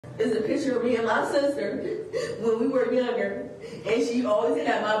is a picture of me and my sister when we were younger, and she always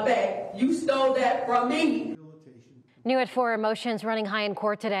had my back. You stole that from me. New at 4, emotions running high in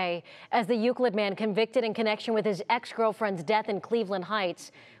court today as the Euclid man convicted in connection with his ex-girlfriend's death in Cleveland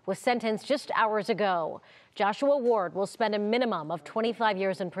Heights was sentenced just hours ago. Joshua Ward will spend a minimum of 25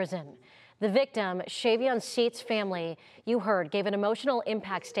 years in prison. The victim, Shievon Seats' family, you heard, gave an emotional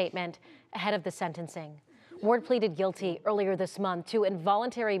impact statement ahead of the sentencing. Ward pleaded guilty earlier this month to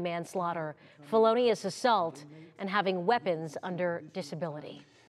involuntary manslaughter, felonious assault, and having weapons under disability.